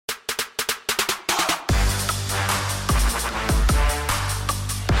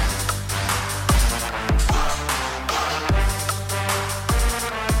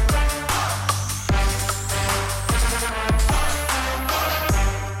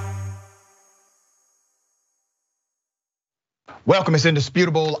Welcome, it's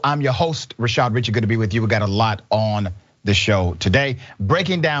Indisputable. I'm your host, Rashad Richey. Good to be with you. We got a lot on the show today.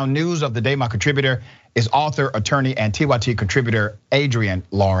 Breaking down news of the day, my contributor is author, attorney, and TYT contributor Adrian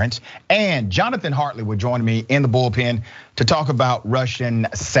Lawrence. And Jonathan Hartley will join me in the bullpen to talk about Russian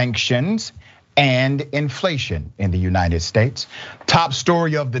sanctions and inflation in the United States. Top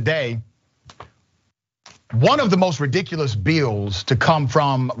story of the day. One of the most ridiculous bills to come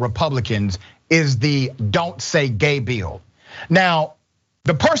from Republicans is the Don't Say Gay bill. Now,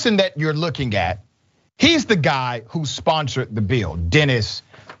 the person that you're looking at, he's the guy who sponsored the bill, Dennis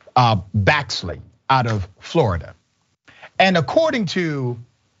Baxley out of Florida. And according to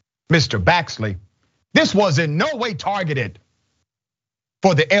Mr. Baxley, this was in no way targeted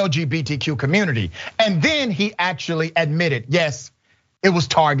for the LGBTQ community. And then he actually admitted, yes, it was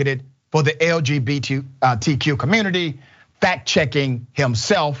targeted for the LGBTQ community, fact checking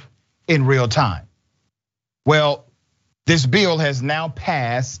himself in real time. Well, this bill has now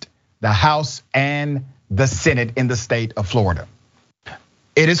passed the House and the Senate in the state of Florida.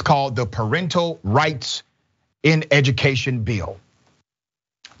 It is called the Parental Rights in Education Bill,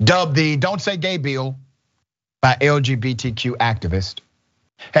 dubbed the Don't Say Gay bill by LGBTQ activists,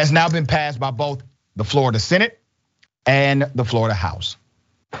 has now been passed by both the Florida Senate and the Florida House.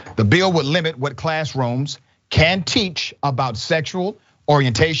 The bill would limit what classrooms can teach about sexual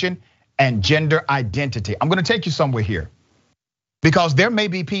orientation and gender identity. I'm gonna take you somewhere here, because there may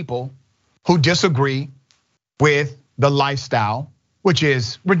be people who disagree with the lifestyle, which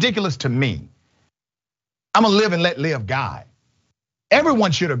is ridiculous to me. I'm a live and let live guy.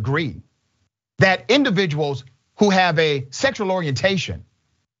 Everyone should agree that individuals who have a sexual orientation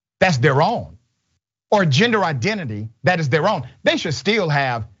that's their own, or gender identity that is their own, they should still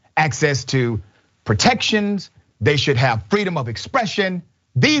have access to protections. They should have freedom of expression.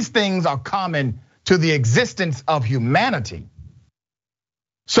 These things are common to the existence of humanity.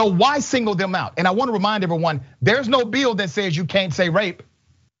 So why single them out? And I want to remind everyone, there's no bill that says you can't say rape.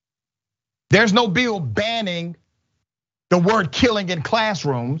 There's no bill banning the word killing in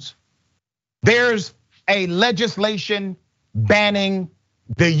classrooms. There's a legislation banning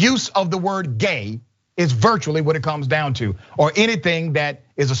the use of the word gay, is virtually what it comes down to, or anything that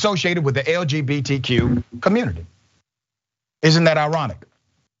is associated with the LGBTQ community. Isn't that ironic?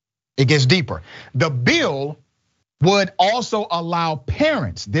 It gets deeper. The bill would also allow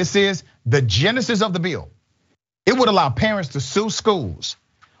parents, this is the genesis of the bill, it would allow parents to sue schools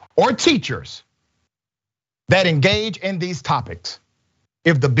or teachers that engage in these topics.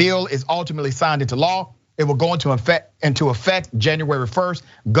 If the bill is ultimately signed into law, it will go into effect January 1st.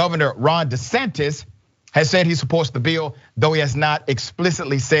 Governor Ron DeSantis has said he supports the bill, though he has not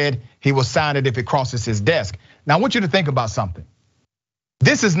explicitly said he will sign it if it crosses his desk. Now I want you to think about something.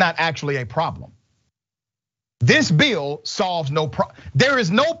 This is not actually a problem. This bill solves no problem. There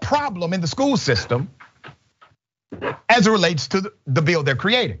is no problem in the school system as it relates to the bill they're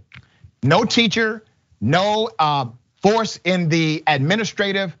creating. No teacher, no force in the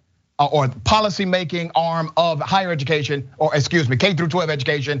administrative or policy making arm of higher education, or excuse me, K through 12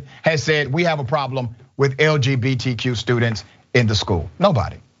 education has said we have a problem with LGBTQ students in the school.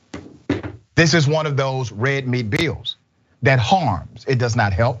 Nobody. This is one of those red meat bills that harms, it does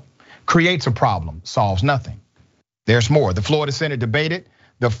not help, creates a problem, solves nothing. There's more. The Florida Senate debated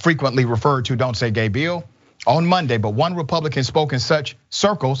the frequently referred to Don't Say Gay bill on Monday, but one Republican spoke in such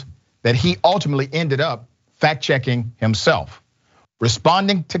circles that he ultimately ended up fact checking himself,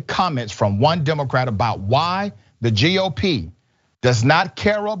 responding to comments from one Democrat about why the GOP does not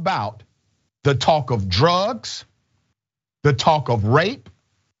care about the talk of drugs, the talk of rape,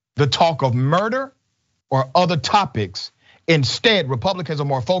 the talk of murder, or other topics. Instead, Republicans are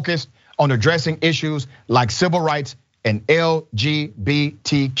more focused on addressing issues like civil rights and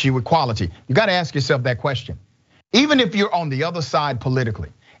LGBTQ equality. You got to ask yourself that question. Even if you're on the other side politically,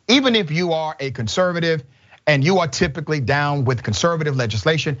 even if you are a conservative and you are typically down with conservative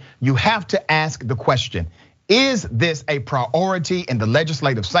legislation, you have to ask the question, is this a priority in the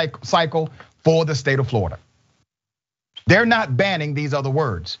legislative cycle for the state of Florida? They're not banning these other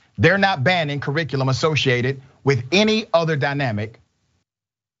words. They're not banning curriculum associated with any other dynamic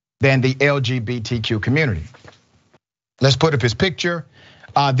than the LGBTQ community. Let's put up his picture.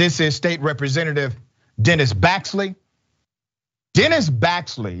 This is State Representative Dennis Baxley. Dennis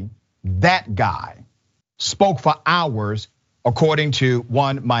Baxley, that guy, spoke for hours, according to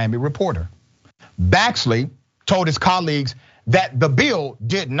one Miami reporter. Baxley told his colleagues that the bill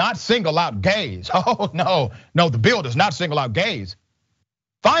did not single out gays. Oh, no, the bill does not single out gays.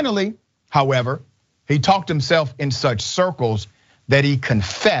 Finally, however, he talked himself in such circles that he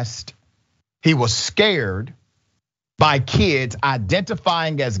confessed he was scared by kids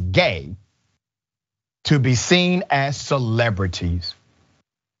identifying as gay to be seen as celebrities.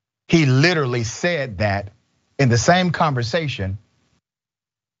 He literally said that in the same conversation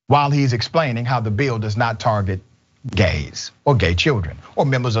while he's explaining how the bill does not target gays or gay children or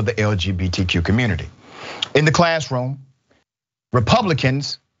members of the LGBTQ community. In the classroom,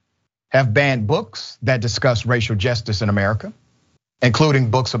 Republicans have banned books that discuss racial justice in America,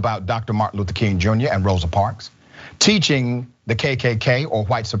 including books about Dr. Martin Luther King Jr. and Rosa Parks, teaching the KKK or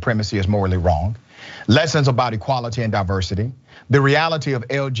white supremacy is morally wrong, lessons about equality and diversity, the reality of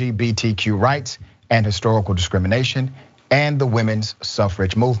LGBTQ rights and historical discrimination, and the women's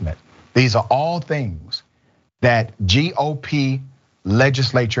suffrage movement. These are all things that GOP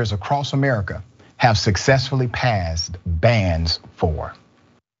legislatures across America have successfully passed bans for.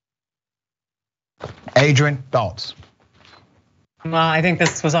 Adrian, thoughts? Well, I think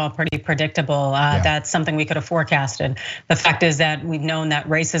this was all pretty predictable. That's something we could have forecasted. The fact is that we've known that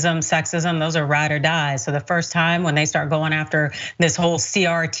racism, sexism, those are ride or die. So the first time when they start going after this whole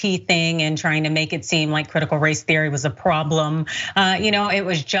CRT thing and trying to make it seem like critical race theory was a problem, it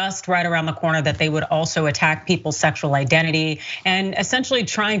was just right around the corner that they would also attack people's sexual identity and essentially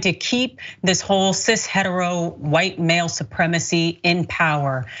trying to keep this whole cis hetero white male supremacy in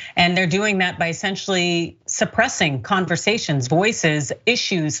power. And they're doing that by essentially suppressing conversations, voices,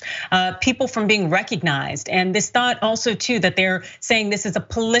 issues, people from being recognized. And this thought also too that they're saying this is a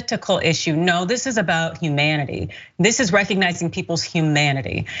political issue. No, this is about humanity. This is recognizing people's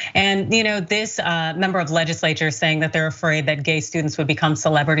humanity. And this member of legislature saying that they're afraid that gay students would become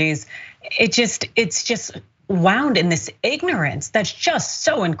celebrities. It's just wound in this ignorance that's just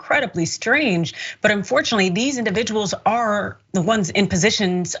so incredibly strange. But unfortunately, these individuals are the ones in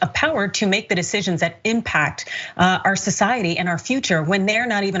positions of power to make the decisions that impact our society and our future when they're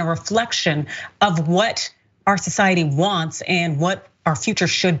not even a reflection of what our society wants and what our future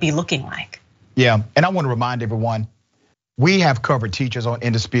should be looking like. Yeah, and I want to remind everyone, we have covered teachers on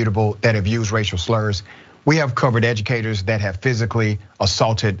Indisputable that have used racial slurs. We have covered educators that have physically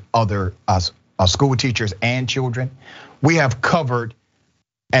assaulted other school teachers and children. We have covered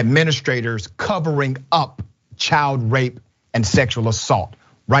administrators covering up child rape and sexual assault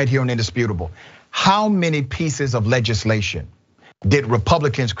right here on Indisputable. How many pieces of legislation did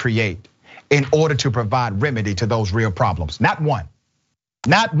Republicans create in order to provide remedy to those real problems? Not one.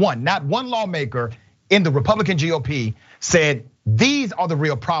 Not one lawmaker in the Republican GOP said, these are the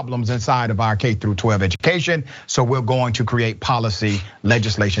real problems inside of our K through 12 education, so we're going to create policy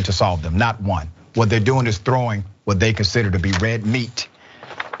legislation to solve them. Not one. What they're doing is throwing what they consider to be red meat,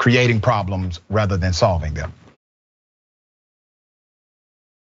 creating problems rather than solving them.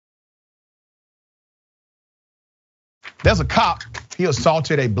 There's a cop, he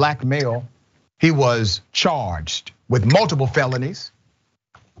assaulted a black male. He was charged with multiple felonies.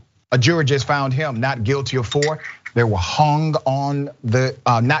 A jury just found him not guilty of 4. They were hung on the,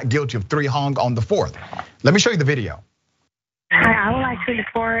 not guilty of 3, hung on the 4th. Let me show you the video. Hi, I would like to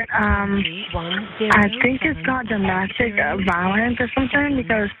report, I think it's called domestic violence or something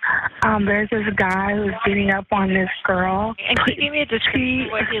because there's this guy who's beating up on this girl. And can you give me a description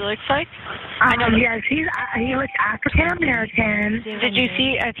of what he looks like? Yes, he looks African American. Did you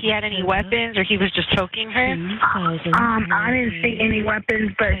see if he had any weapons or he was just choking her? I didn't see any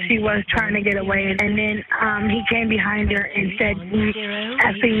weapons, but she was trying to get away. And then he came behind her and said,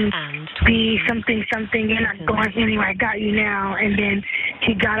 effing be something, and I'm going anyway, I got you now. And then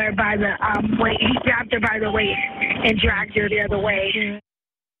he got her by the waist, he grabbed her by the waist and dragged her the other way.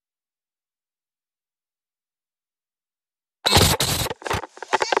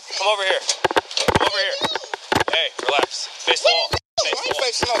 Come over here. Come over here. Hey, relax. Face the wall.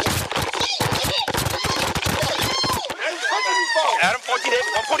 Face the wall. Adam 48,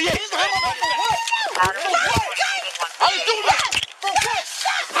 148. How you doing that?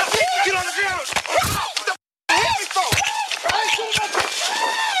 Get on the ground.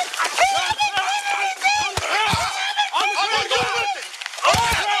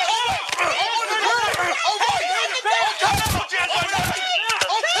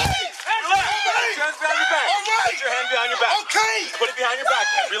 Put your hand behind your back. Okay. Put it behind your back.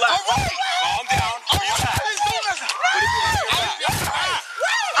 Relax. All right. Calm down. Relax. Put it behind your back.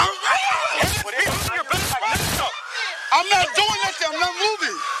 All right. Put it behind your back. I'm not doing nothing. I'm not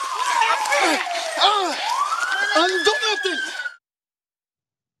moving. I'm doing nothing.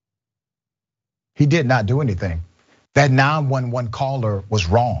 He did not do anything. That 911 caller was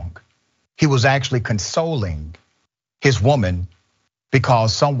wrong. He was actually consoling his woman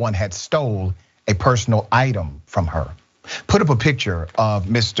because someone had stole a personal item from her. Put up a picture of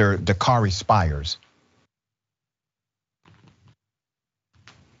Mr. Dakari Spires.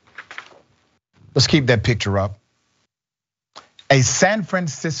 Let's keep that picture up. A San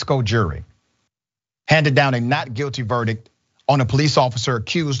Francisco jury handed down a not guilty verdict on a police officer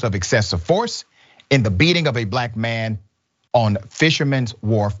accused of excessive force in the beating of a black man on Fisherman's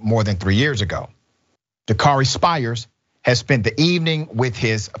Wharf more than 3 years ago. Dakari Spires has spent the evening with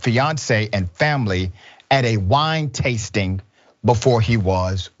his fiance and family at a wine tasting before he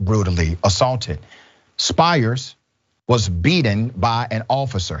was brutally assaulted. Spires was beaten by an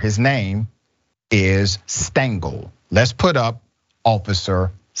officer. His name is Stengel. Let's put up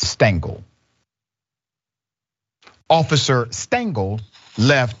Officer Stengel. Officer Stengel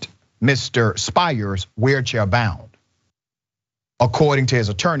left Mr. Spires wheelchair bound. According to his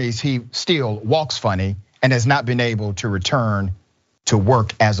attorneys, he still walks funny and has not been able to return to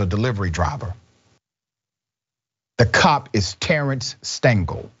work as a delivery driver. The cop is Terrence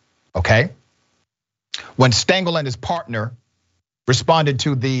Stengel, okay? When Stengel and his partner responded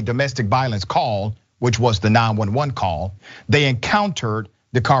to the domestic violence call, which was the 911 call, they encountered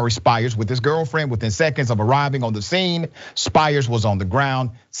Dakari Spires with his girlfriend. Within seconds of arriving on the scene, Spires was on the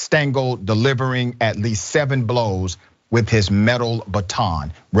ground, Stengel delivering at least 7 blows with his metal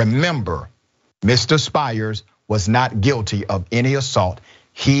baton. Remember, Mr. Spires was not guilty of any assault.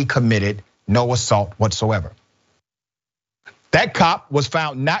 He committed no assault whatsoever. That cop was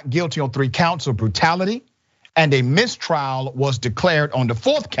found not guilty on 3 counts of brutality, and a mistrial was declared on the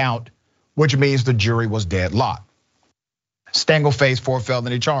 4th count, which means the jury was deadlocked. Stengel faced 4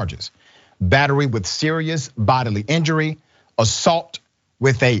 felony charges: battery with serious bodily injury, assault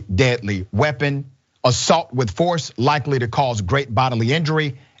with a deadly weapon, assault with force likely to cause great bodily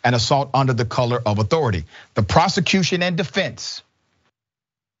injury, and assault under the color of authority. The prosecution and defense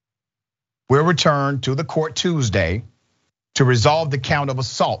will return to the court Tuesday to resolve the count of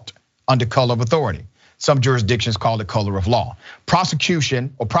assault under color of authority. Some jurisdictions call it color of law.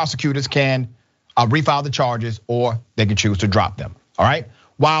 Prosecution or prosecutors can refile the charges, or they can choose to drop them, all right?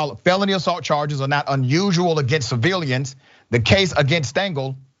 While felony assault charges are not unusual against civilians, the case against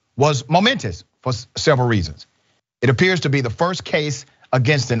Stengel was momentous for several reasons. It appears to be the first case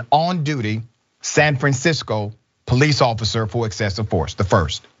against an on-duty San Francisco police officer for excessive force, the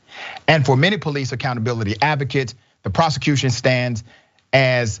first. And for many police accountability advocates, the prosecution stands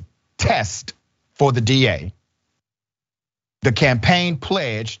as test for the DA. The campaign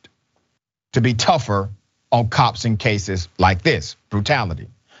pledged to be tougher on cops in cases like this, brutality.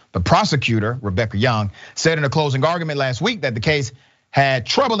 The prosecutor, Rebecca Young, said in a closing argument last week that the case had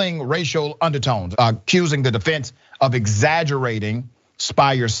troubling racial undertones, accusing the defense of exaggerating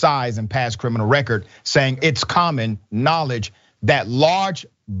Spires' size and past criminal record, saying it's common knowledge that large,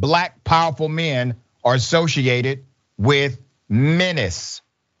 black, powerful men are associated with menace.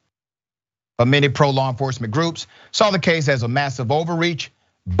 But many pro-law enforcement groups saw the case as a massive overreach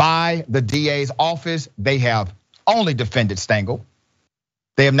by the DA's office. They have only defended Stengel.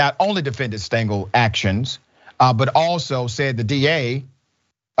 They have not only defended Stengel actions, but also said the DA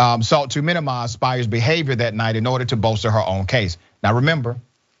sought to minimize Spires' behavior that night in order to bolster her own case. Now remember,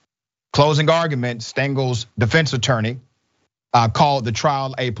 closing argument, Stengel's defense attorney called the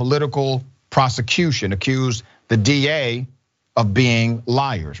trial a political prosecution, accused the DA of being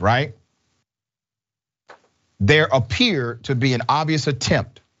liars, right? There appeared to be an obvious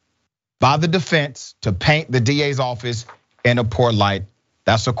attempt by the defense to paint the DA's office in a poor light.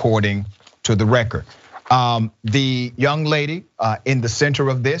 That's according to the record. The young lady in the center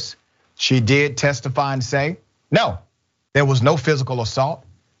of this, she did testify and say, no, there was no physical assault.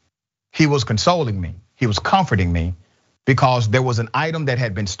 He was consoling me. He was comforting me because there was an item that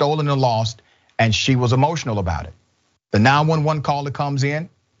had been stolen and lost, and she was emotional about it. The 911 call that comes in,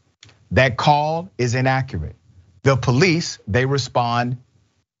 that call is inaccurate. The police, they respond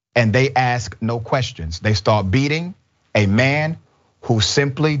and they ask no questions. They start beating a man who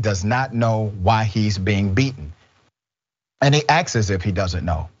simply does not know why he's being beaten. And he acts as if he doesn't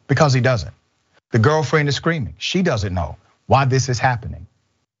know, because he doesn't. The girlfriend is screaming. She doesn't know why this is happening.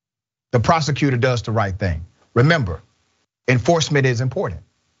 The prosecutor does the right thing. Remember, enforcement is important.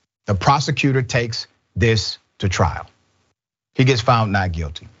 The prosecutor takes this to trial. He gets found not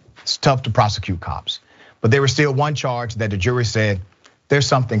guilty. It's tough to prosecute cops. But there was still one charge that the jury said, there's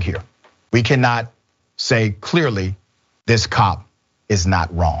something here. We cannot say clearly this cop is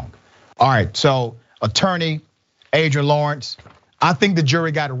not wrong. All right, so attorney Adrian Lawrence, I think the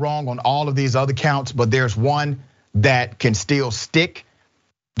jury got it wrong on all of these other counts, but there's one that can still stick.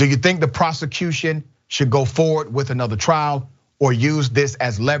 Do you think the prosecution should go forward with another trial or use this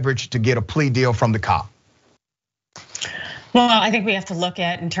as leverage to get a plea deal from the cop? Well, I think we have to look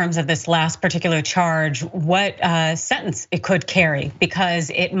at, in terms of this last particular charge, what sentence it could carry, because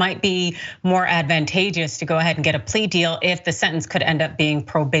it might be more advantageous to go ahead and get a plea deal if the sentence could end up being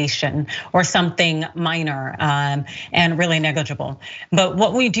probation or something minor and really negligible. But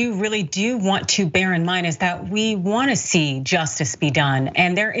what we really do want to bear in mind is that we want to see justice be done.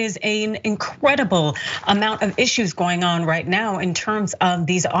 And there is an incredible amount of issues going on right now in terms of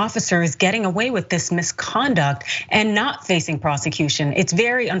these officers getting away with this misconduct and not facing prosecution. It's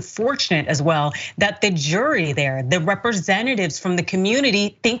very unfortunate as well that the jury there, the representatives from the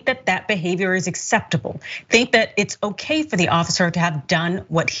community, think that that behavior is acceptable, think that it's okay for the officer to have done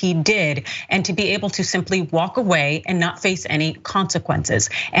what he did and to be able to simply walk away and not face any consequences.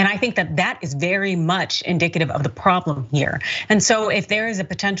 And I think that that is very much indicative of the problem here. And so if there is a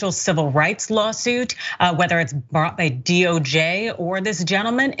potential civil rights lawsuit, whether it's brought by DOJ or this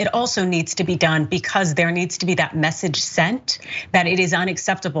gentleman, it also needs to be done because there needs to be that message sent that it is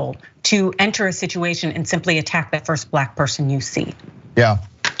unacceptable to enter a situation and simply attack the first Black person you see. Yeah,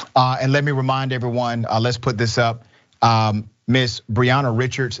 and let me remind everyone, let's put this up. Miss Brianna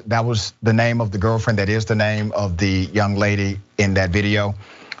Richards, that was the name of the girlfriend, that is the name of the young lady in that video.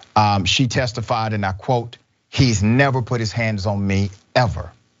 She testified, and I quote, "He's never put his hands on me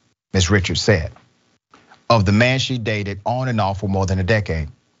ever," Miss Richards said. Of the man she dated on and off for more than a decade.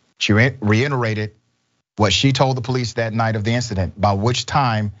 She reiterated what she told the police that night of the incident, by which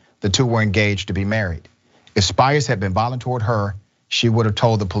time the two were engaged to be married. If Spiers had been violent toward her, she would have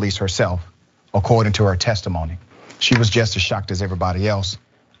told the police herself, according to her testimony. She was just as shocked as everybody else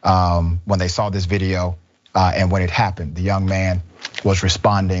when they saw this video and when it happened. The young man was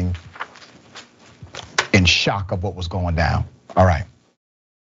responding in shock of what was going down. All right.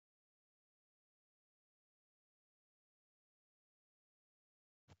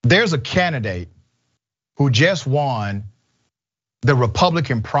 There's a candidate who just won the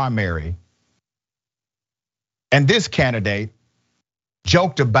Republican primary. And this candidate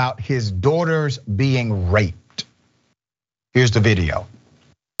joked about his daughters being raped. Here's the video.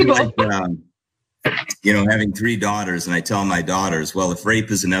 Having 3 daughters, and I tell my daughters, well, if rape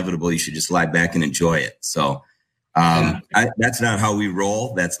is inevitable, you should just lie back and enjoy it. So that's not how we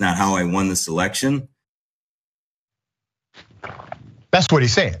roll. That's not how I won this election. That's what he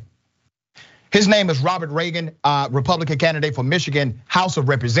said. His name is Robert Reagan, Republican candidate for Michigan House of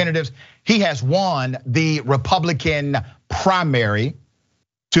Representatives. He has won the Republican primary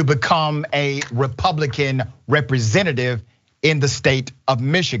to become a Republican representative in the state of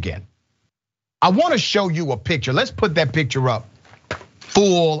Michigan. I want to show you a picture. Let's put that picture up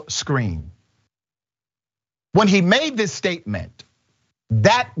full screen. When he made this statement,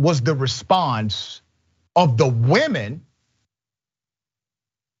 that was the response of the women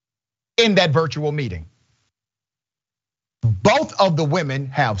in that virtual meeting. Both of the women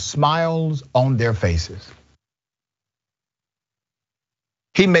have smiles on their faces.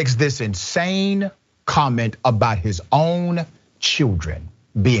 He makes this insane comment about his own children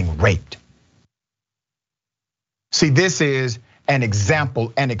being raped. See, this is an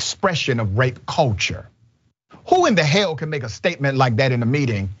example, an expression of rape culture. Who in the hell can make a statement like that in a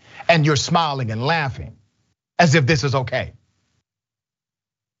meeting and you're smiling and laughing as if this is okay?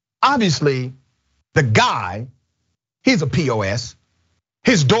 Obviously, the guy, he's a POS.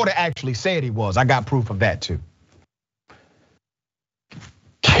 His daughter actually said he was. I got proof of that too.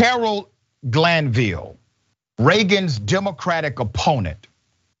 Carol Glanville, Reagan's Democratic opponent,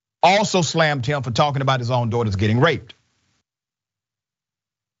 also slammed him for talking about his own daughters getting raped.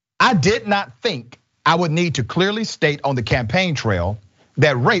 I did not think I would need to clearly state on the campaign trail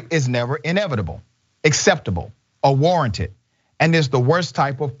that rape is never inevitable, acceptable, or warranted, and is the worst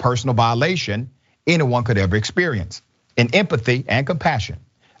type of personal violation anyone could ever experience. In empathy and compassion,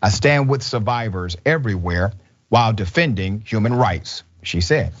 I stand with survivors everywhere while defending human rights, she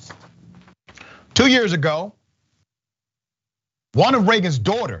said. 2 years ago, one of Reagan's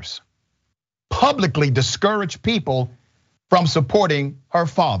daughters publicly discouraged people from supporting her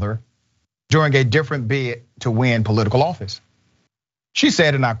father during a different bid to win political office. She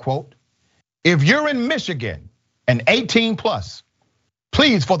said, and I quote, "If you're in Michigan and 18 plus,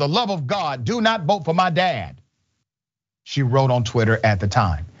 please, for the love of God, do not vote for my dad," she wrote on Twitter at the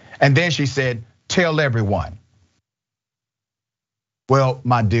time. And then she said, "Tell everyone." Well,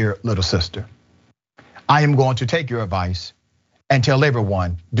 my dear little sister, I am going to take your advice and tell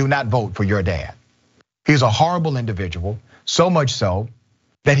everyone, do not vote for your dad. He's a horrible individual, so much so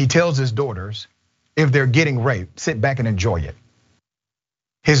that he tells his daughters, if they're getting raped, sit back and enjoy it.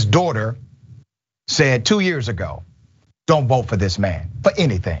 His daughter said 2 years ago, don't vote for this man, for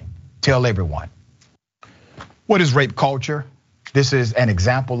anything, tell everyone. What is rape culture? This is an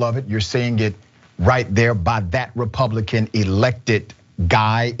example of it. You're seeing it right there by that Republican elected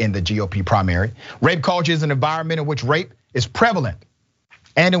guy in the GOP primary. Rape culture is an environment in which rape is prevalent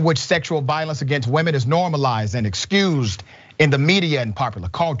and in which sexual violence against women is normalized and excused in the media and popular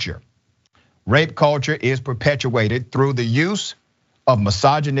culture. Rape culture is perpetuated through the use of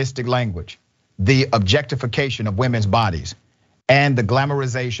misogynistic language, the objectification of women's bodies, and the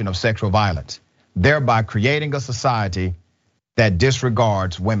glamorization of sexual violence, thereby creating a society that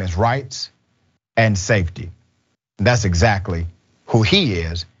disregards women's rights and safety. And that's exactly who he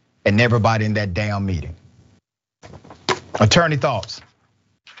is and everybody in that damn meeting. Attorney, thoughts?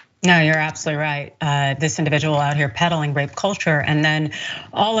 No, you're absolutely right. This individual out here peddling rape culture, and then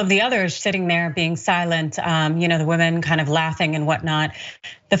all of the others sitting there being silent, the women kind of laughing and whatnot.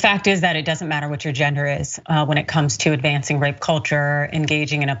 The fact is that it doesn't matter what your gender is when it comes to advancing rape culture,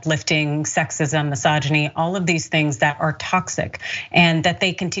 engaging in uplifting sexism, misogyny, all of these things that are toxic, and that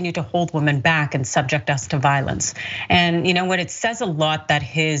they continue to hold women back and subject us to violence. And you know what? It says a lot that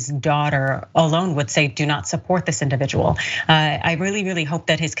his daughter alone would say, do not support this individual. I really, really hope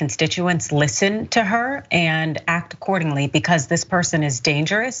that his constituents listen to her and act accordingly, because this person is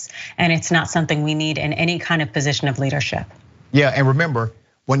dangerous and it's not something we need in any kind of position of leadership. Yeah, and remember,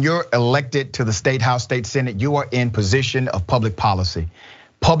 when you're elected to the state house, state senate, you are in position of public policy.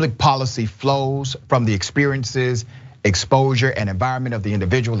 Public policy flows from the experiences, exposure, and environment of the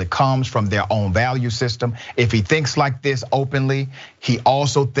individual. It comes from their own value system. If he thinks like this openly, he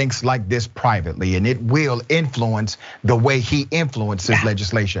also thinks like this privately, and it will influence the way he influences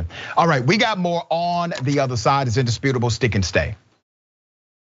legislation. All right, we got more on the other side. It's indisputable. Stick and stay.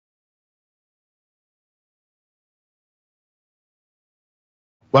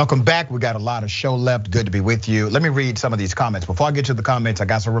 Welcome back. We got a lot of show left. Good to be with you. Let me read some of these comments. Before I get to the comments, I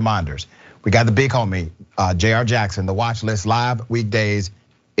got some reminders. We got the big homie, JR Jackson, the Watch List live weekdays.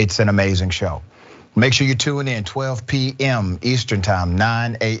 It's an amazing show. Make sure you tune in 12 p.m. Eastern time,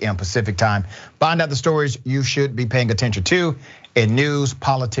 9 a.m. Pacific time. Find out the stories you should be paying attention to in news,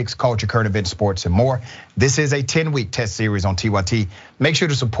 politics, culture, current events, sports, and more. This is a 10-week test series on TYT. Make sure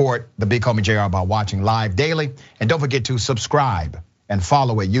to support the big homie JR by watching live daily. And don't forget to subscribe and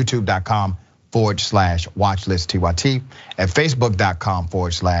follow at youtube.com/watchlistTYT and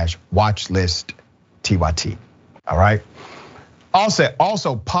facebook.com/watchlistTYT. All right.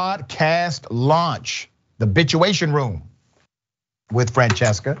 Also podcast launch, the Bituation Room with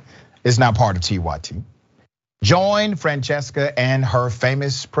Francesca is now part of TYT. Join Francesca and her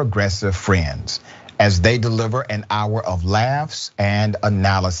famous progressive friends as they deliver an hour of laughs and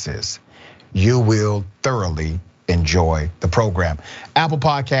analysis. You will thoroughly enjoy the program. Apple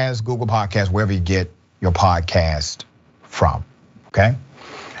Podcasts, Google Podcasts, wherever you get your podcast from, okay?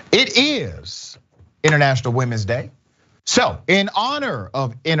 It is International Women's Day. So in honor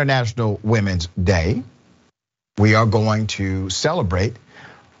of International Women's Day, we are going to celebrate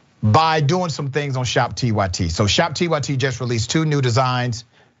by doing some things on Shop TYT. So Shop TYT just released 2 new designs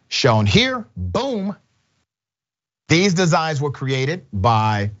shown here, boom. These designs were created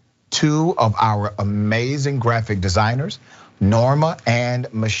by 2 of our amazing graphic designers, Norma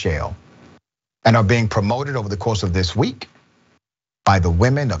and Michelle, and are being promoted over the course of this week by the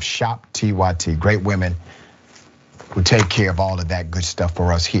women of Shop TYT. Great women who take care of all of that good stuff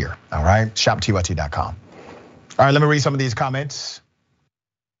for us here, all right? ShopTYT.com. All right, let me read some of these comments.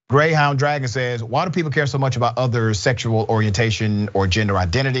 Greyhound Dragon says, why do people care so much about others' sexual orientation or gender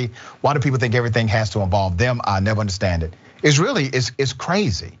identity? Why do people think everything has to involve them? I never understand it. It's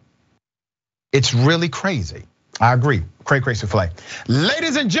crazy. It's really crazy. I agree. Cray souffle.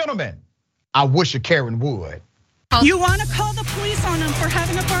 Ladies and gentlemen, I wish a Karen would. You want to call the police on them for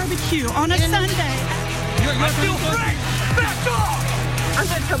having a barbecue on a Sunday? I feel free. Back off. I'm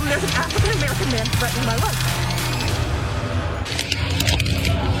going to tell them there's an African American man threatening my life.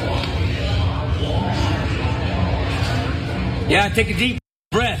 Yeah, take a deep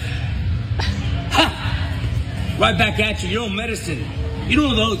breath. Ha! Right back at you. Your own medicine. You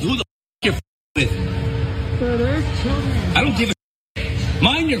don't know who the you're with. I don't give a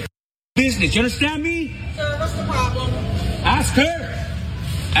mind your business. You understand me? Sir, what's the problem? Ask her.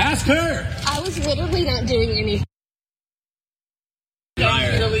 Ask her. I was literally not doing anything.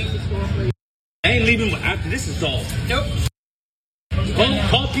 Liar. I ain't leaving after this is all. Nope.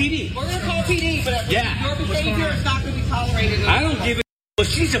 Call PD. We're gonna call PD, but yeah. Your behavior is not gonna be tolerated. I don't give a. Well,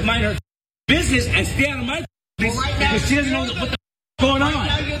 she should mind her business and stay out of my business because she doesn't know what the going on.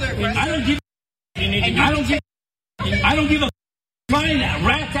 I don't give. I don't give a. Find that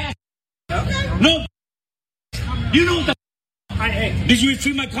rat ass. Okay. No. You know what the. Did you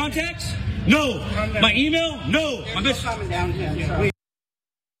retrieve my contacts? No. My email? No. My message. Calm down, Ken.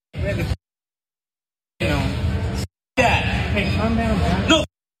 That. Hey, calm down, man. No.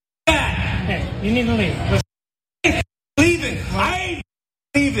 That. Hey, you need to leave. Leaving. I ain't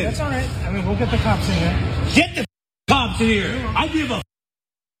leaving. That's all right. I mean, we'll get the cops in here. Get the cops in here. I give a.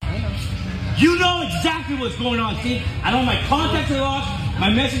 You know exactly what's going on, see? I know my contacts are off,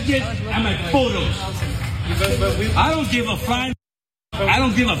 my messages, and my photos. I don't give a flying. I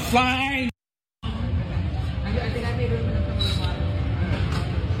don't give a flying.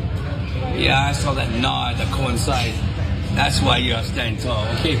 Yeah, I saw that nod that coincides. That's why you're standing tall.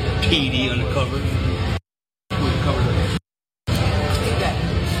 Okay, PD on the cover.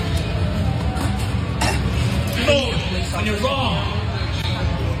 Oh, and you're wrong.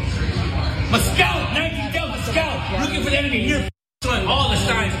 My scout, 19 Delta scout, looking for the enemy. You're showing all the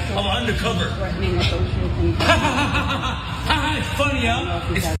signs of undercover. It's funny, huh?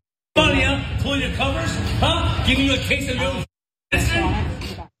 It's funny, huh? Pulling your covers, huh? Giving you a case of your.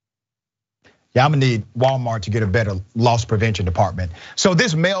 Yeah, I'm gonna need Walmart to get a better loss prevention department. So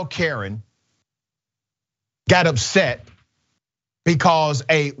this male Karen got upset because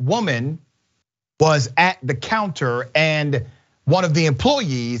a woman was at the counter and one of the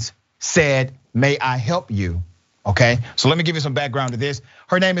employees said, "May I help you?" Okay, so let me give you some background to this.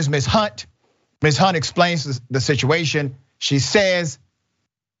 Her name is Ms. Hunt. Ms. Hunt explains the situation. She says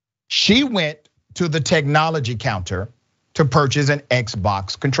she went to the technology counter to purchase an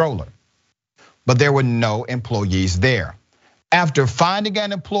Xbox controller, but there were no employees there. After finding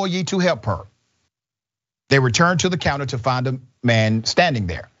an employee to help her, they returned to the counter to find a man standing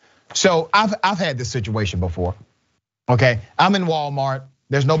there. So I've had this situation before. Okay, I'm in Walmart.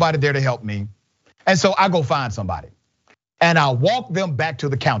 There's nobody there to help me. And so I go find somebody. And I walk them back to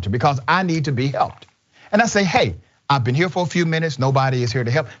the counter because I need to be helped. And I say, hey, I've been here for a few minutes. Nobody is here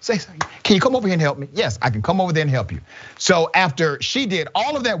to help. Say, can you come over here and help me? Yes, I can come over there and help you. So after she did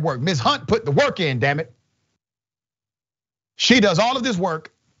all of that work, Ms. Hunt put the work in, damn it. She does all of this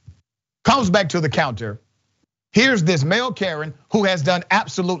work, comes back to the counter. Here's this male Karen who has done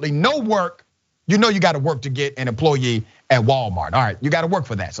absolutely no work. You know you got to work to get an employee at Walmart. All right, you got to work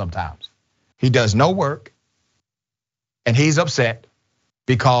for that sometimes. He does no work, and he's upset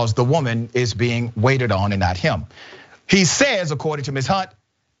because the woman is being waited on and not him. He says, according to Ms. Hunt,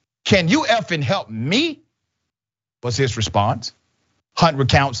 "Can you effing help me?" was his response. Hunt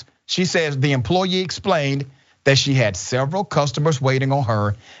recounts, she says the employee explained that she had several customers waiting on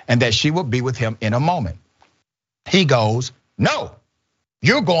her and that she would be with him in a moment. He goes, "No,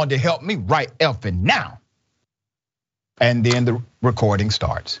 you're going to help me right effing now." And then the recording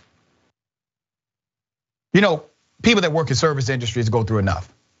starts. You know, people that work in service industries go through enough.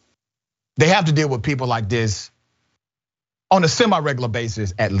 They have to deal with people like this on a semi-regular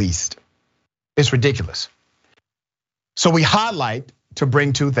basis at least. It's ridiculous. So we highlight to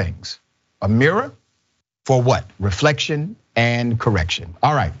bring two things. A mirror for what? Reflection and correction.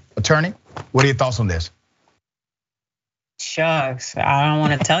 All right, attorney, what are your thoughts on this? Shucks, I don't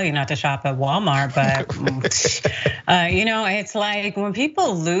want to tell you not to shop at Walmart, but it's like when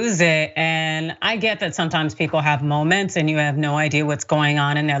people lose it, and I get that sometimes people have moments and you have no idea what's going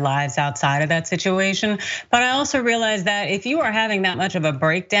on in their lives outside of that situation. But I also realize that if you are having that much of a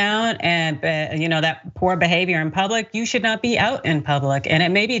breakdown and that poor behavior in public, you should not be out in public, and it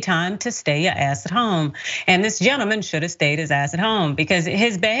may be time to stay your ass at home. And this gentleman should have stayed his ass at home because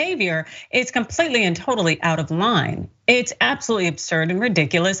his behavior is completely and totally out of line. It's absolutely absurd and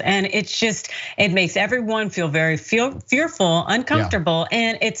ridiculous, and it makes everyone feel very fearful, uncomfortable,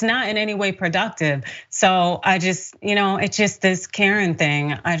 and it's not in any way productive. So I just, it's just this Karen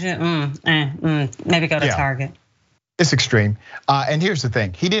thing. I just, maybe go to Target. It's extreme, and here's the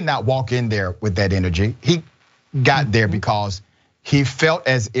thing: he did not walk in there with that energy. He got there because he felt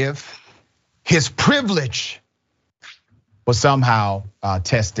as if his privilege was somehow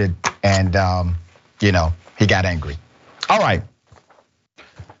tested, and he got angry. All right,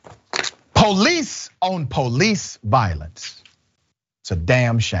 police on police violence. It's a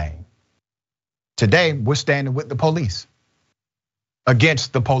damn shame. Today, we're standing with the police,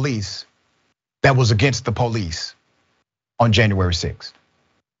 against the police that was against the police on January 6th.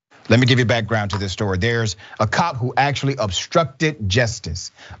 Let me give you background to this story. There's a cop who actually obstructed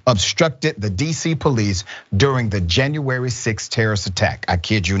justice, obstructed the DC police during the January 6th terrorist attack. I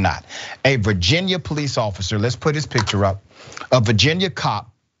kid you not. A Virginia police officer, let's put his picture up. A Virginia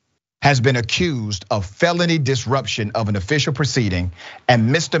cop has been accused of felony disruption of an official proceeding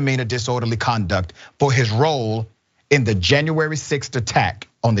and misdemeanor disorderly conduct for his role in the January 6th attack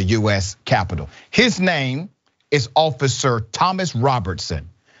on the US Capitol. His name is Officer Thomas Robertson.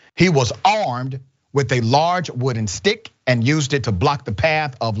 He was armed with a large wooden stick and used it to block the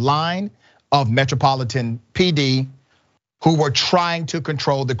path of line of Metropolitan PD who were trying to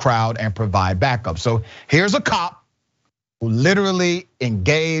control the crowd and provide backup. So here's a cop who literally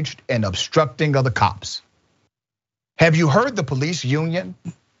engaged in obstructing other cops. Have you heard the police union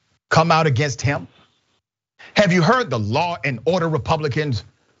come out against him? Have you heard the law and order Republicans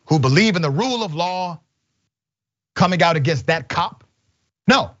who believe in the rule of law coming out against that cop?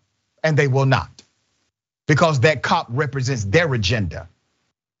 No, and they will not, because that cop represents their agenda.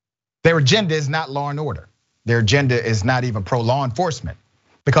 Their agenda is not law and order. Their agenda is not even pro-law enforcement,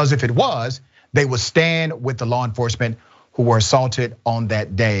 because if it was, they would stand with the law enforcement who were assaulted on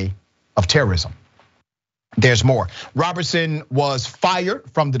that day of terrorism. There's more. Robertson was fired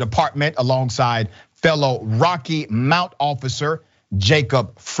from the department alongside fellow Rocky Mount officer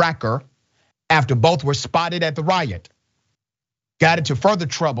Jacob Fracker after both were spotted at the riot. Got into further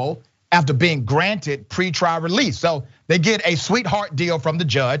trouble after being granted pretrial release. So they get a sweetheart deal from the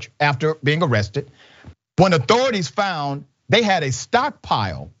judge after being arrested. When authorities found they had a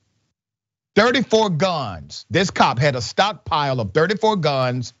stockpile, 34 guns. This cop had a stockpile of 34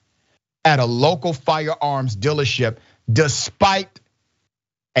 guns at a local firearms dealership, despite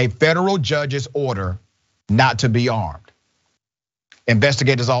a federal judge's order not to be armed.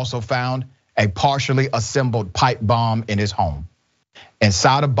 Investigators also found a partially assembled pipe bomb in his home,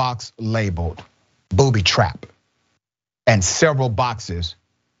 inside a box labeled booby trap, and several boxes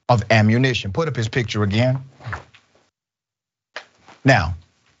of ammunition. Put up his picture again. Now,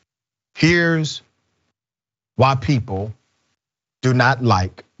 here's why people do not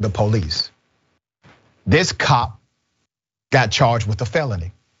like the police. This cop got charged with a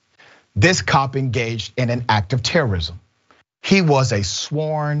felony. This cop engaged in an act of terrorism. He was a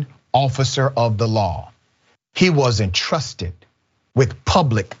sworn officer of the law. He was entrusted with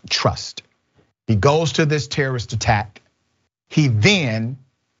public trust. He goes to this terrorist attack. He then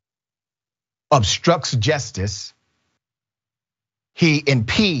obstructs justice. He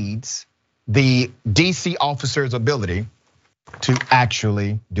impedes the DC officer's ability to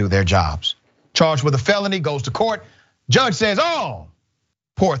actually do their jobs. Charged with a felony, goes to court. Judge says, oh,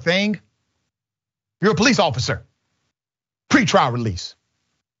 poor thing. You're a police officer. Pre-trial release.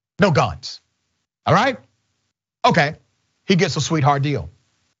 No guns. All right? Okay. He gets a sweetheart deal.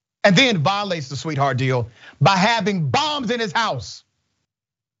 And then violates the sweetheart deal by having bombs in his house.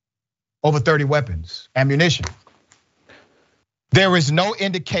 Over 30 weapons, ammunition. There is no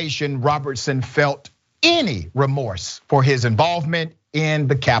indication Robertson felt any remorse for his involvement in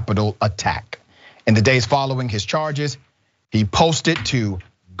the Capitol attack. In the days following his charges, he posted to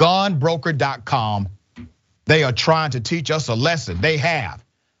gunbroker.com. They are trying to teach us a lesson. They have,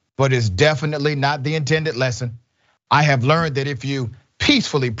 but it's definitely not the intended lesson. I have learned that if you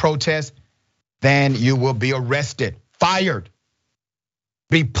peacefully protest, then you will be arrested, fired,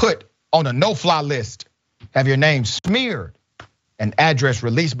 be put on a no-fly list, have your name smeared, an address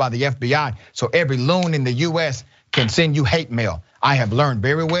released by the FBI so every loon in the US can send you hate mail. I have learned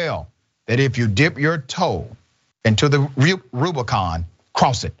very well that if you dip your toe into the Rubicon,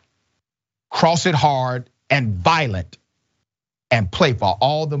 cross it hard and violent, and play for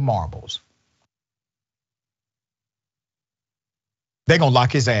all the marbles. They're gonna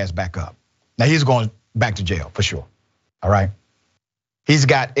lock his ass back up. Now he's going back to jail for sure, all right? He's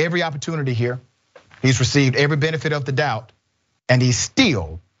got every opportunity here. He's received every benefit of the doubt, and he's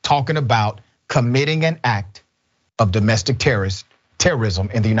still talking about committing an act of domestic terrorism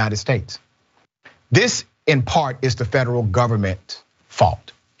in the United States. This, in part, is the federal government's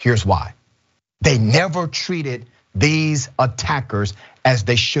fault. Here's why. They never treated these attackers as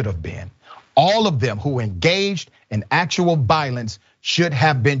they should have been. All of them who engaged in actual violence should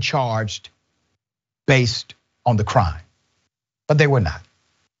have been charged based on the crime, but they were not.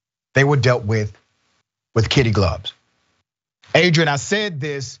 They were dealt with kitty gloves. Adrian, I said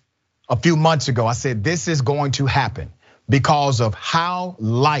this a few months ago. I said this is going to happen because of how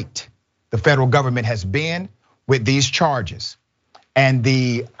light the federal government has been with these charges and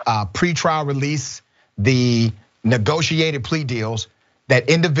the pretrial release, the negotiated plea deals, that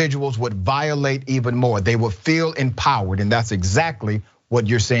individuals would violate even more. They would feel empowered, and that's exactly what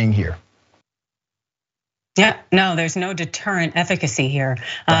you're seeing here. Yeah, no, there's no deterrent efficacy here.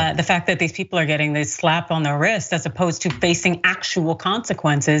 Right. The fact that these people are getting this slap on the wrist as opposed to facing actual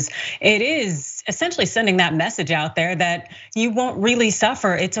consequences, it is essentially sending that message out there that you won't really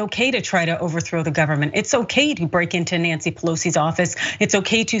suffer. It's okay to try to overthrow the government. It's okay to break into Nancy Pelosi's office. It's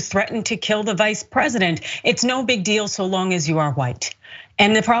okay to threaten to kill the vice president. It's no big deal so long as you are white.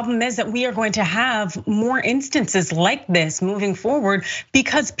 And the problem is that we are going to have more instances like this moving forward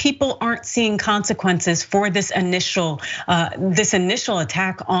because people aren't seeing consequences for this initial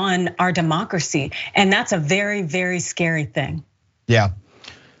attack on our democracy. And that's a very, very scary thing. Yeah.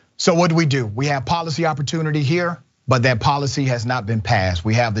 So what do? We have policy opportunity here, but that policy has not been passed.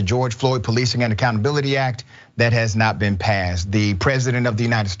 We have the George Floyd Policing and Accountability Act that has not been passed. The president of the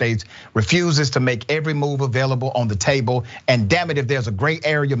United States refuses to make every move available on the table. And damn it, if there's a gray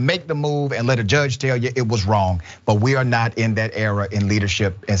area, make the move and let a judge tell you it was wrong. But we are not in that era in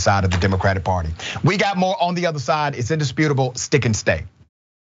leadership inside of the Democratic Party. We got more on the other side. It's indisputable. Stick and stay.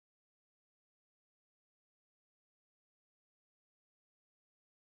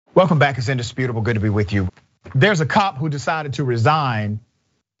 Welcome back. It's indisputable. Good to be with you. There's a cop who decided to resign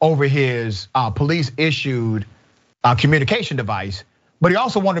over his police issued communication device, but he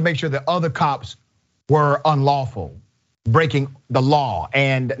also wanted to make sure that other cops were unlawful, breaking the law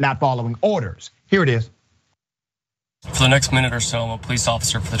and not following orders. Here it is. For the next minute or so, I'm a police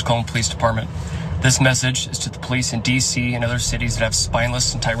officer for the Tacoma Police Department. This message is to the police in DC and other cities that have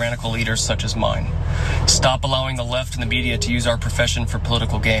spineless and tyrannical leaders such as mine. Stop allowing the left and the media to use our profession for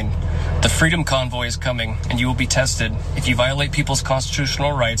political gain. The Freedom Convoy is coming, and you will be tested. If you violate people's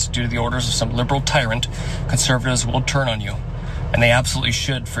constitutional rights due to the orders of some liberal tyrant, conservatives will turn on you. And they absolutely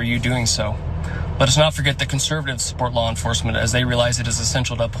should for you doing so. Let us not forget that conservatives support law enforcement as they realize it is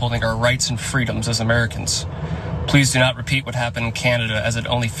essential to upholding our rights and freedoms as Americans. Please do not repeat what happened in Canada, as it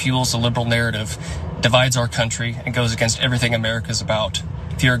only fuels the liberal narrative, divides our country, and goes against everything America is about.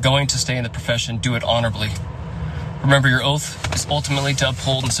 If you are going to stay in the profession, do it honorably. Remember, your oath is ultimately to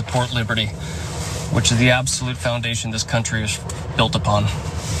uphold and support liberty, which is the absolute foundation this country is built upon.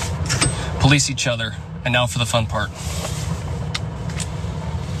 Police each other. And now for the fun part.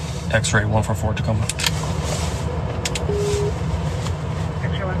 X-ray 144 Tacoma.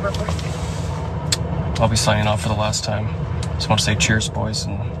 X-ray 144. I'll be signing off for the last time. Just want to say cheers, boys,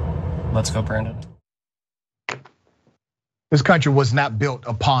 and let's go, Brandon. This country was not built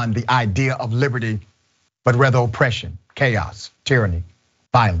upon the idea of liberty, but rather oppression, chaos, tyranny,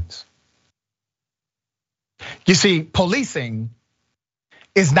 violence. You see, policing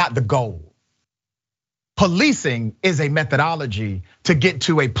is not the goal. Policing is a methodology to get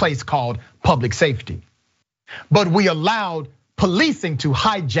to a place called public safety. But we allowed policing to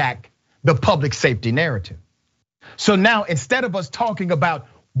hijack the public safety narrative. So now, instead of us talking about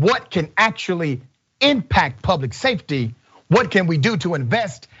what can actually impact public safety, what can we do to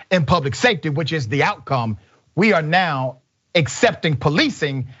invest in public safety, which is the outcome, we are now accepting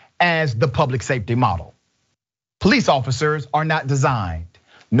policing as the public safety model. Police officers are not designed,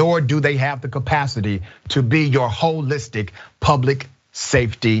 nor do they have the capacity to be your holistic public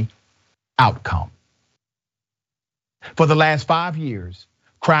safety outcome. For the last 5 years,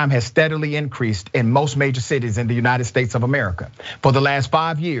 crime has steadily increased in most major cities in the United States of America. For the last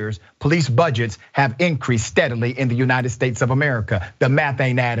 5 years, police budgets have increased steadily in the United States of America. The math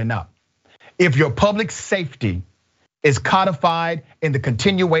ain't adding up. If your public safety is codified in the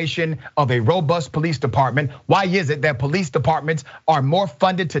continuation of a robust police department, why is it that police departments are more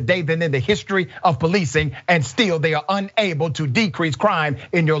funded today than in the history of policing, and still they are unable to decrease crime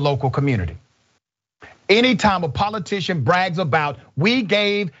in your local community? Anytime a politician brags about, we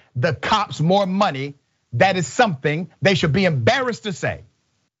gave the cops more money, that is something they should be embarrassed to say,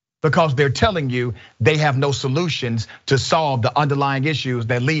 because they're telling you they have no solutions to solve the underlying issues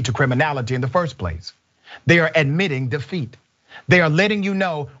that lead to criminality in the first place. They are admitting defeat. They are letting you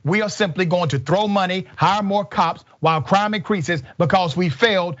know we are simply going to throw money, hire more cops while crime increases because we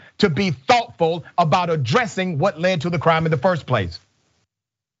failed to be thoughtful about addressing what led to the crime in the first place.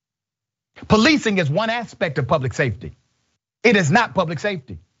 Policing is one aspect of public safety. It is not public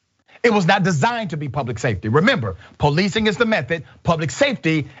safety. It was not designed to be public safety. Remember, policing is the method, public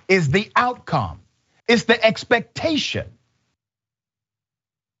safety is the outcome. It's the expectation.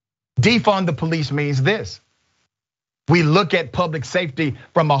 Defund the police means this. We look at public safety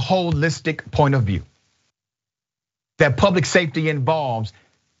from a holistic point of view. That public safety involves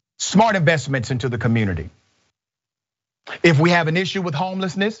smart investments into the community. If we have an issue with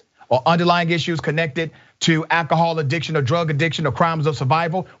homelessness, or underlying issues connected to alcohol addiction or drug addiction or crimes of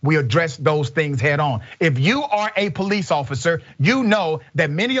survival, we address those things head on. If you are a police officer, you know that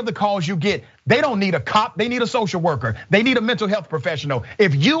many of the calls you get, they don't need a cop, they need a social worker, they need a mental health professional.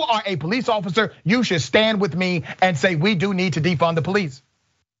 If you are a police officer, you should stand with me and say, we do need to defund the police.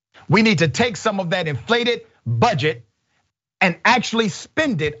 We need to take some of that inflated budget and actually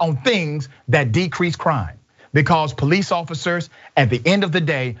spend it on things that decrease crime. Because police officers, at the end of the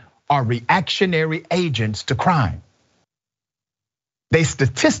day, are reactionary agents to crime. they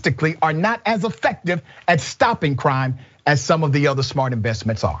statistically are not as effective at stopping crime as some of the other smart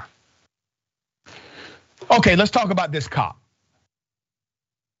investments are. Okay, let's talk about this cop.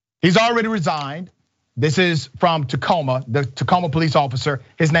 He's already resigned. This is from Tacoma, the Tacoma police officer.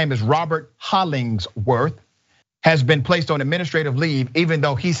 His name is Robert Hollingsworth, has been placed on administrative leave, even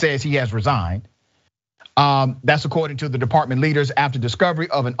though he says he has resigned. That's according to the department leaders after discovery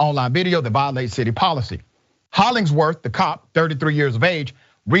of an online video that violates city policy. Hollingsworth, the cop, 33 years of age,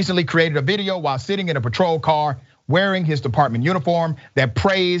 recently created a video while sitting in a patrol car wearing his department uniform that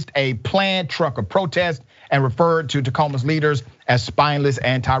praised a planned truck of protest and referred to Tacoma's leaders as spineless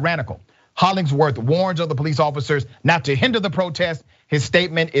and tyrannical. Hollingsworth warns other police officers not to hinder the protest. His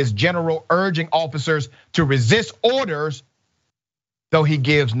statement is general, urging officers to resist orders, though he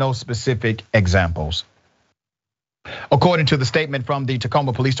gives no specific examples. According to the statement from the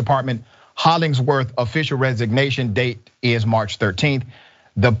Tacoma Police Department, Hollingsworth's official resignation date is March 13th.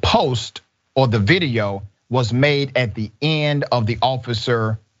 The post or the video was made at the end of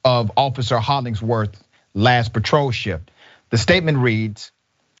Officer Hollingsworth's last patrol shift. The statement reads,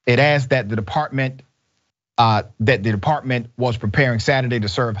 it adds that the department was preparing Saturday to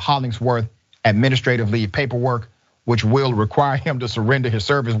serve Hollingsworth administrative leave paperwork, which will require him to surrender his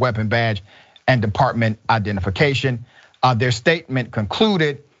service weapon badge and department identification. Their statement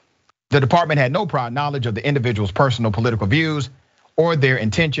concluded the department had no prior knowledge of the individual's personal political views or their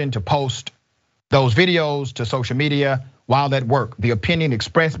intention to post those videos to social media while at work. The opinion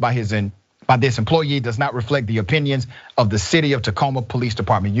expressed by this employee does not reflect the opinions of the city of Tacoma Police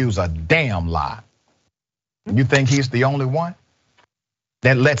Department. Use a damn lie. You think he's the only one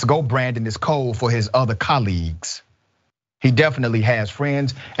that lets go Brandon is cold for his other colleagues? He definitely has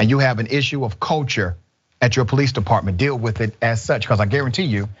friends, and you have an issue of culture at your police department. Deal with it as such, because I guarantee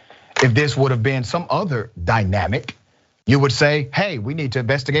you, if this would have been some other dynamic, you would say, hey, we need to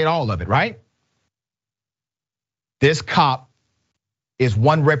investigate all of it, right? This cop is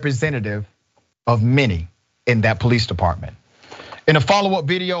one representative of many in that police department. In a follow-up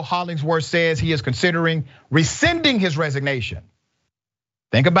video, Hollingsworth says he is considering rescinding his resignation.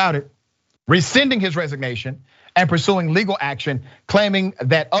 Think about it, rescinding his resignation and pursuing legal action, claiming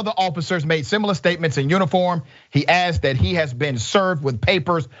that other officers made similar statements in uniform. He adds that he has been served with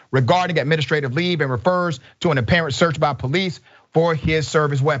papers regarding administrative leave and refers to an apparent search by police for his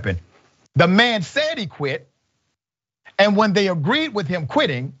service weapon. The man said he quit, and when they agreed with him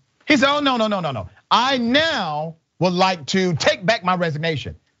quitting, he said, oh, no. I now would like to take back my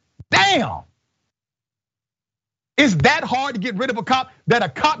resignation. Damn. Is that hard to get rid of a cop, that a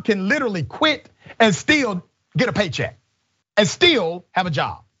cop can literally quit and still get a paycheck and still have a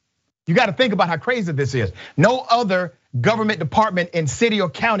job? You got to think about how crazy this is. No other government department in city or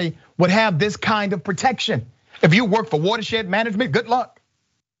county would have this kind of protection. If you work for watershed management, good luck.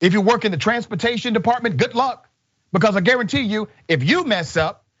 If you work in the transportation department, good luck. Because I guarantee you, if you mess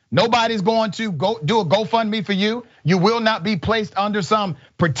up, nobody's going to go do a GoFundMe for you. You will not be placed under some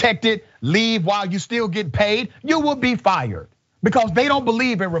protected leave while you still get paid. You will be fired because they don't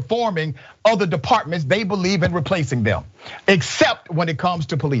believe in reforming other departments. They believe in replacing them, except when it comes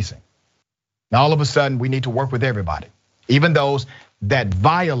to policing. Now, all of a sudden, we need to work with everybody, even those that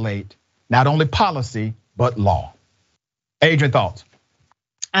violate not only policy, but law. Adrian, thoughts?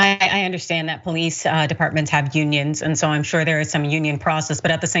 I understand that police departments have unions, and so I'm sure there is some union process,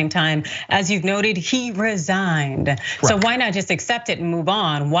 but at the same time, as you've noted, he resigned. Right. So why not just accept it and move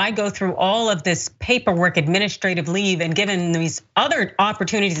on? Why go through all of this paperwork, administrative leave, and given these other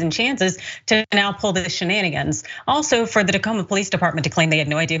opportunities and chances to now pull the shenanigans? Also, for the Tacoma Police Department to claim they had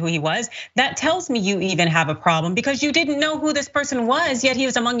no idea who he was, that tells me you even have a problem because you didn't know who this person was, yet he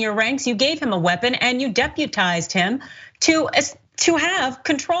was among your ranks. You gave him a weapon and you deputized him to have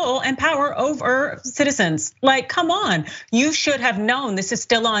control and power over citizens. Like, come on, you should have known this is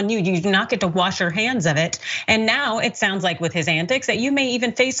still on you. You do not get to wash your hands of it. And now it sounds like with his antics that you may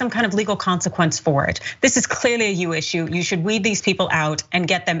even face some kind of legal consequence for it. This is clearly a you issue. You should weed these people out and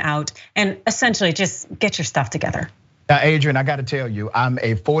get them out and essentially just get your stuff together. Now, Adrian, I gotta tell you, I'm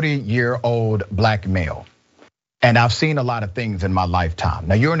a 40-year-old black male. And I've seen a lot of things in my lifetime.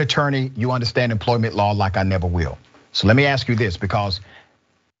 Now, you're an attorney, you understand employment law like I never will. So let me ask you this, because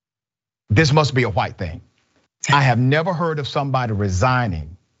this must be a white thing. I have never heard of somebody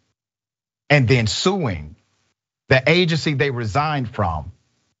resigning and then suing the agency they resigned from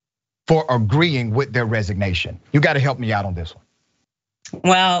for agreeing with their resignation. You got to help me out on this one.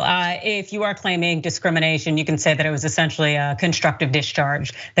 Well, if you are claiming discrimination, you can say that it was essentially a constructive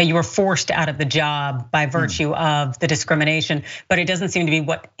discharge, that you were forced out of the job by virtue of the discrimination. But it doesn't seem to be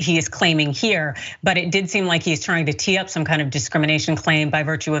what he is claiming here. But it did seem like he's trying to tee up some kind of discrimination claim by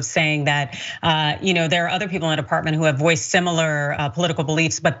virtue of saying that, there are other people in the department who have voiced similar political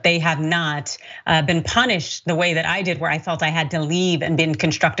beliefs, but they have not been punished the way that I did, where I felt I had to leave and been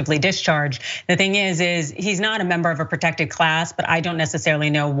constructively discharged. The thing is he's not a member of a protected class, but I don't necessarily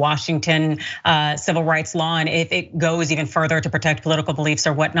know Washington civil rights law and if it goes even further to protect political beliefs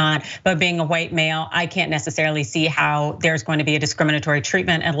or whatnot. But being a white male, I can't necessarily see how there's going to be a discriminatory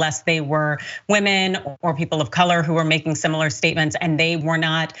treatment unless they were women or people of color who were making similar statements and they were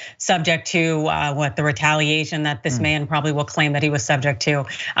not subject to the retaliation that this man probably will claim that he was subject to.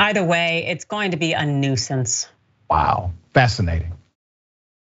 Either way, it's going to be a nuisance. Wow, fascinating.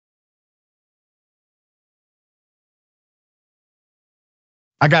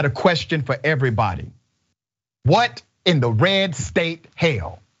 I got a question for everybody. What in the red state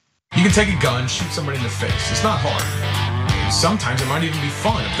hell? You can take a gun, shoot somebody in the face. It's not hard. Sometimes it might even be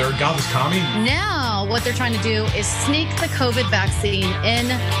fun if they're a godless commie. Now, what they're trying to do is sneak the COVID vaccine in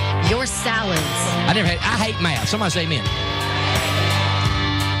your salads. I hate math. Somebody say amen.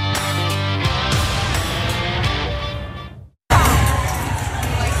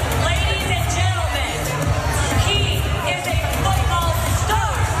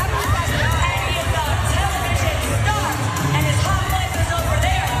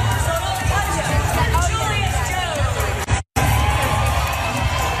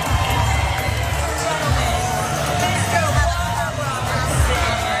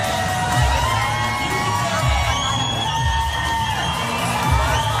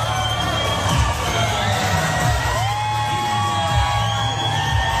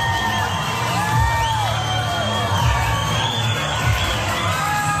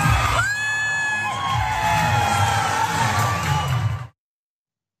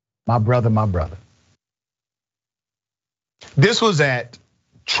 My brother. This was at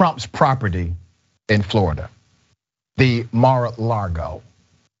Trump's property in Florida, the Mar-a-Lago.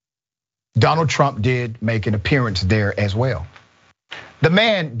 Donald Trump did make an appearance there as well. The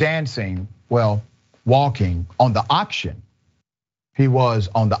man dancing, walking on the auction. He was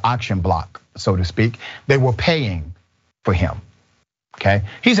on the auction block, so to speak. They were paying for him, okay?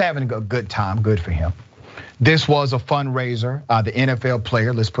 He's having a good time, good for him. This was a fundraiser. The NFL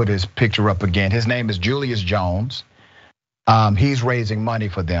player, let's put his picture up again. His name is Julius Jones. He's raising money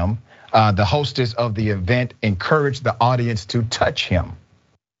for them. The hostess of the event encouraged the audience to touch him,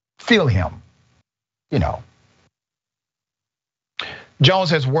 feel him,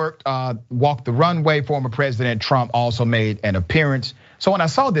 Jones has walked the runway. Former President Trump also made an appearance. So when I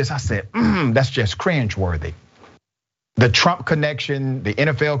saw this, I said, that's just cringeworthy. The Trump connection, the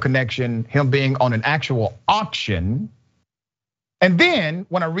NFL connection, him being on an actual auction. And then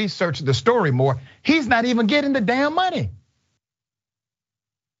when I researched the story more, he's not even getting the damn money.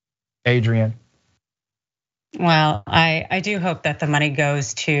 Adrian. Well, I do hope that the money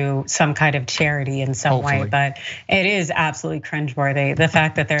goes to some kind of charity in some way, but it is absolutely cringeworthy. The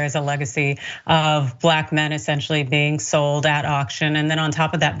fact that there is a legacy of black men essentially being sold at auction, and then on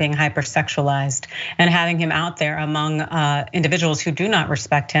top of that being hypersexualized, and having him out there among individuals who do not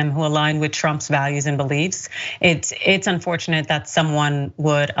respect him, who align with Trump's values and beliefs. It's unfortunate that someone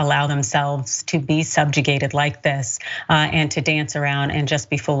would allow themselves to be subjugated like this and to dance around and just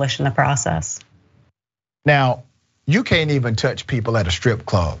be foolish in the process. Now, you can't even touch people at a strip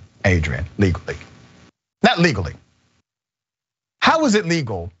club, Adrian, legally. Not legally. How is it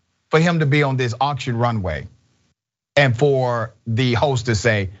legal for him to be on this auction runway and for the host to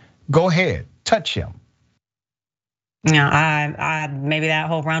say, go ahead, touch him? I maybe that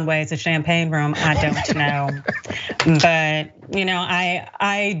whole runway is a champagne room. I don't know, but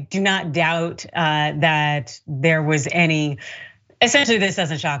I do not doubt that there was any. Essentially, this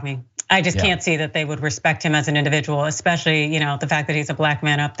doesn't shock me. I just can't see that they would respect him as an individual, especially the fact that he's a black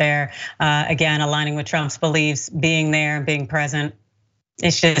man up there, again aligning with Trump's beliefs, being there, being present.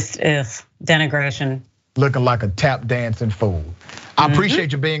 It's just denigration. Looking like a tap dancing fool. I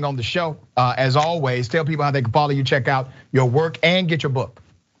appreciate you being on the show. As always, tell people how they can follow you, check out your work, and get your book.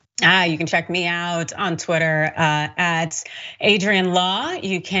 You can check me out on Twitter at Adrian Law.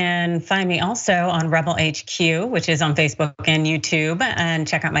 You can find me also on Rebel HQ, which is on Facebook and YouTube, and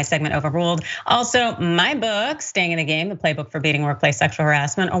check out my segment Overruled. Also, my book, Staying in the Game, the Playbook for Beating Workplace Sexual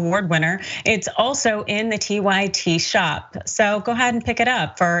Harassment, award winner. It's also in the TYT shop. So go ahead and pick it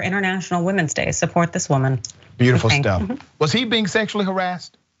up for International Women's Day. Support this woman. Beautiful stuff. Was he being sexually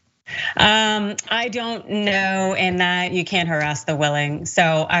harassed? I don't know in that you can't harass the willing. So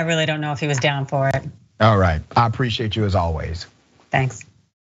I really don't know if he was down for it. All right, I appreciate you as always. Thanks.